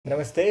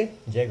Namaste,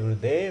 Jai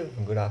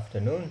Gurudev, good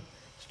afternoon.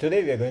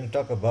 Today we are going to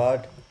talk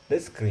about the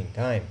screen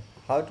time,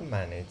 how to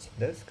manage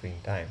the screen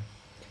time.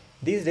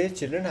 These days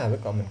children have a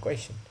common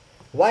question.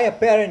 Why are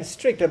parents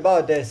strict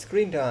about their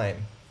screen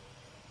time?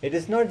 It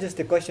is not just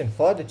a question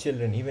for the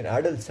children, even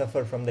adults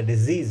suffer from the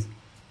disease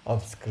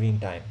of screen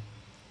time.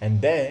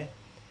 And then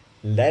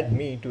led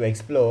me to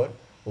explore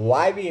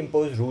why we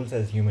impose rules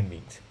as human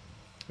beings.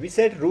 We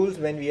set rules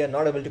when we are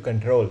not able to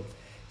control.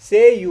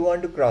 Say you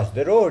want to cross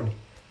the road.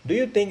 Do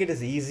you think it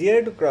is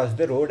easier to cross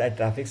the road at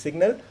traffic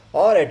signal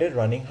or at a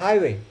running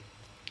highway?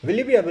 Will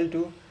you be able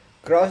to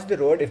cross the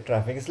road if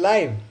traffic is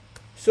live?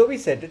 So we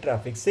set a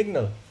traffic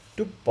signal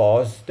to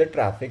pause the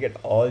traffic at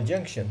all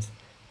junctions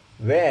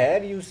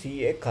where you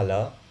see a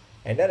color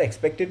and are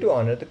expected to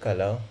honor the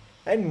color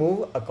and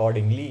move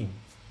accordingly.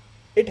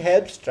 It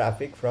helps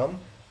traffic from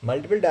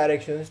multiple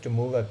directions to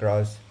move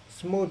across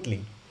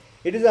smoothly.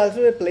 It is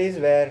also a place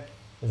where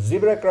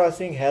zebra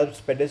crossing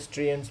helps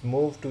pedestrians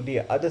move to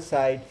the other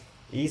side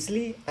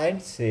easily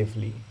and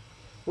safely.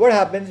 What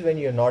happens when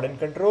you're not in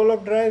control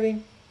of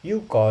driving?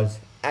 You cause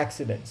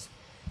accidents.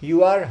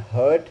 You are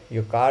hurt,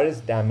 your car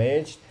is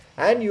damaged,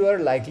 and you are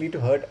likely to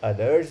hurt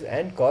others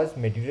and cause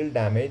material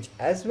damage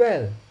as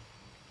well.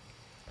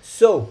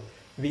 So,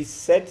 we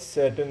set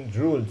certain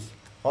rules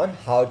on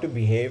how to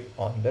behave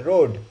on the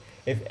road.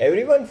 If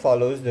everyone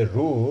follows the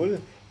rule,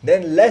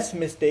 then less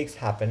mistakes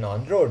happen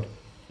on road,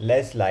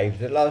 less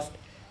lives are lost.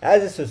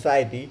 As a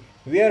society,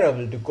 we are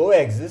able to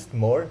coexist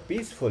more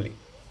peacefully.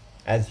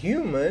 As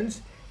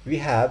humans, we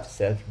have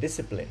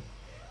self-discipline.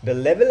 The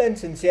level and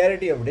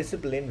sincerity of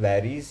discipline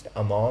varies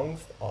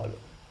amongst all.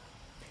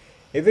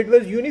 If it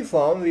was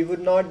uniform, we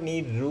would not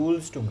need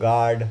rules to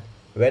guard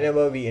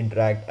whenever we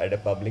interact at a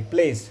public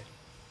place.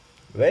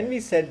 When we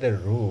set the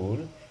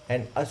rule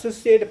and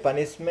associate a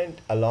punishment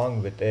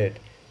along with it,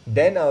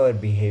 then our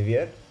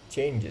behavior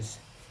changes.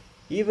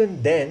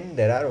 Even then,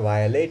 there are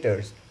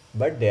violators,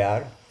 but they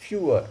are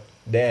fewer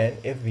than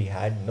if we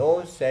had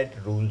no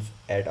set rules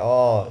at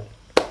all.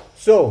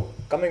 So,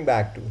 coming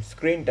back to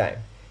screen time.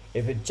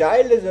 If a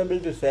child is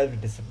able to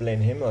self-discipline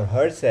him or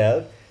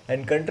herself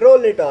and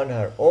control it on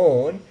her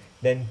own,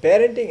 then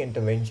parenting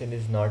intervention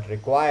is not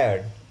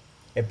required.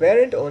 A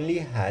parent only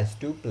has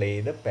to play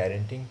the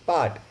parenting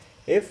part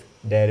if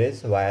there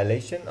is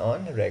violation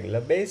on a regular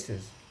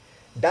basis.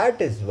 That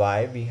is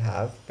why we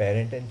have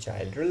parent and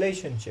child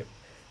relationship.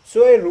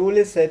 So a rule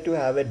is said to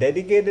have a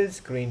dedicated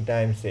screen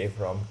time, say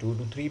from 2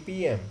 to 3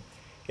 p.m.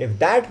 If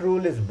that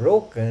rule is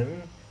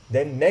broken,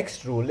 then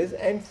next rule is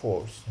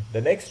enforced. The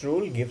next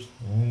rule gives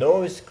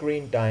no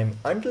screen time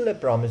until a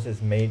promise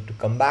is made to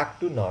come back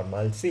to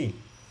normalcy.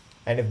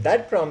 And if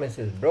that promise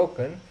is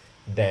broken,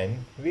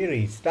 then we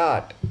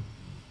restart.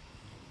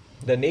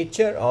 The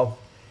nature of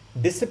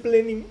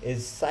disciplining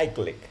is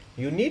cyclic.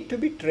 You need to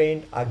be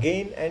trained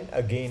again and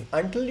again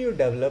until you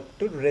develop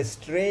to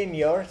restrain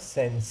your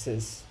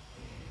senses.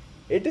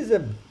 It is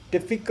a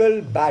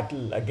difficult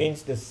battle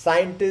against the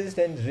scientists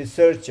and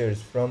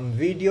researchers from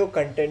video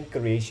content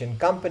creation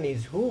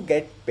companies who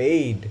get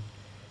paid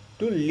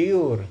to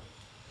lure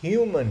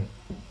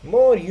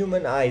more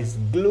human eyes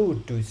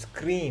glued to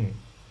screen.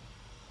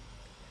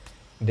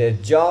 Their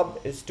job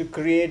is to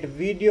create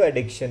video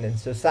addiction in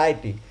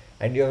society,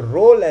 and your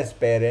role as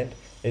parent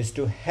is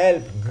to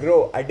help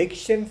grow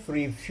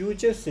addiction-free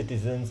future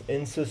citizens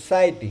in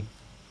society.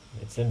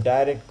 It's a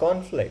direct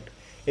conflict.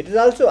 It is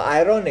also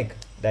ironic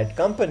that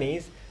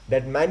companies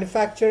that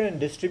manufacture and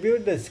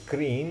distribute the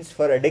screens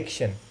for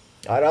addiction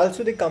are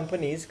also the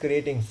companies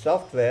creating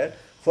software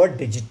for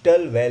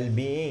digital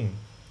well-being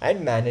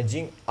and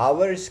managing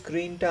our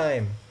screen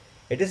time.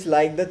 It is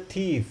like the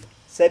thief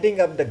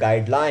setting up the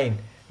guideline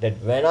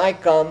that when I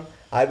come,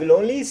 I will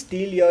only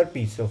steal your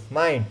peace of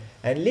mind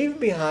and leave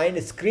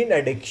behind screen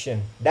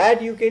addiction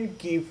that you can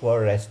keep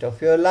for rest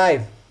of your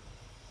life.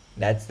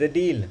 That's the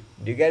deal.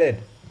 Do you get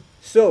it?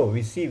 So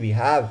we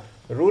have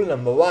rule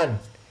number 1.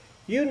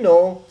 You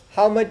know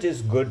how much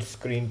is good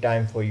screen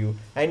time for you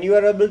and you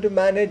are able to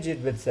manage it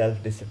with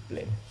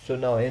self-discipline. So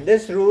now in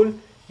this rule,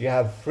 you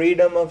have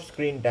freedom of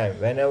screen time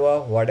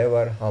whenever,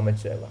 whatever, how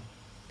much ever.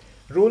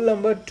 Rule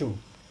number 2.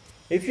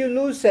 If you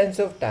lose sense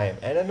of time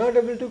and are not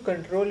able to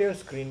control your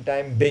screen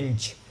time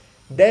binge,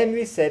 then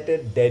we set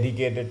a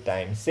dedicated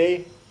time,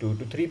 say 2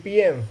 to 3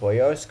 p.m. for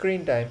your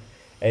screen time,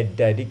 a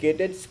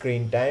dedicated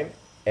screen time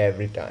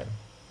every time.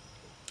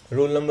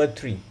 Rule number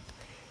 3.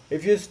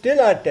 If you still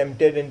are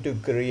tempted into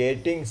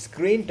creating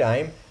screen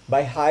time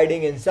by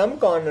hiding in some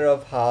corner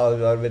of house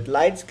or with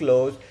lights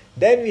closed,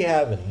 then we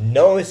have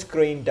no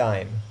screen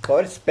time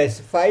for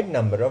specified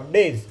number of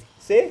days,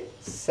 say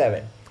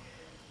 7.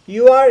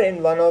 You are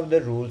in one of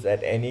the rules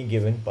at any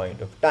given point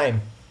of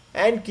time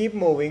and keep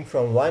moving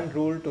from one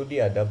rule to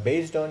the other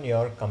based on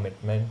your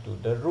commitment to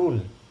the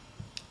rule.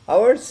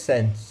 Our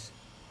senses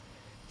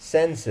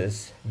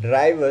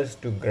drive us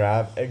to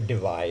grab a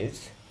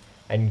device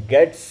and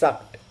get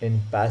sucked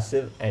in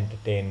passive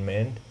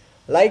entertainment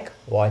like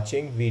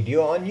watching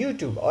video on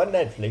YouTube or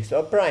Netflix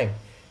or Prime.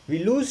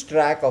 We lose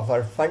track of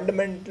our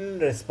fundamental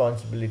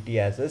responsibility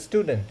as a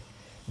student.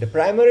 The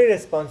primary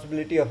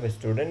responsibility of a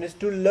student is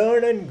to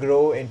learn and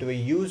grow into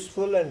a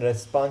useful and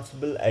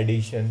responsible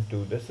addition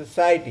to the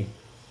society.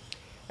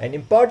 An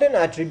important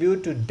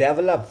attribute to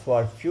develop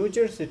for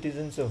future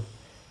citizens of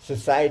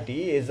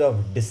society is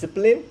of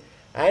discipline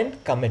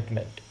and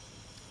commitment.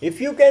 If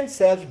you can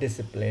self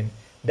discipline,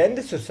 then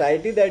the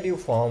society that you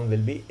form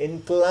will be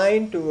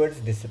inclined towards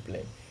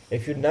discipline.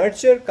 If you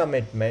nurture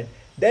commitment,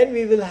 then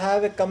we will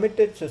have a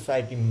committed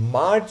society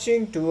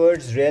marching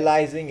towards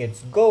realizing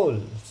its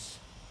goals.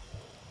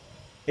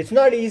 It's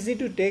not easy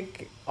to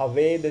take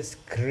away the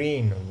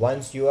screen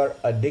once you are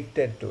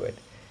addicted to it.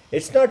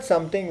 It's not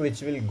something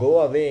which will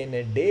go away in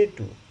a day or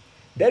two.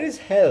 There is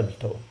help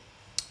though.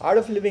 Art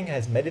of Living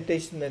has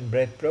meditation and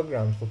breath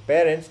programs for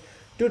parents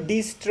to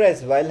de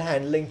stress while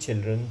handling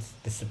children's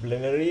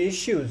disciplinary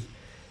issues.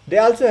 They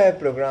also have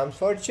programs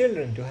for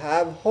children to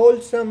have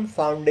wholesome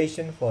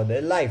foundation for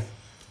their life.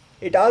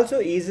 It also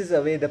eases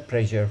away the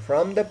pressure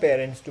from the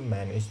parents to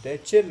manage their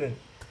children.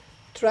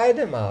 Try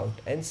them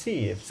out and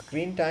see if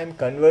screen time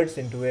converts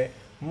into a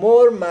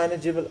more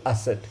manageable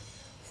asset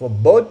for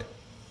both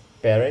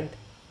parent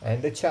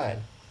and the child.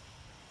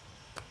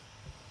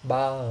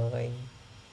 Bye.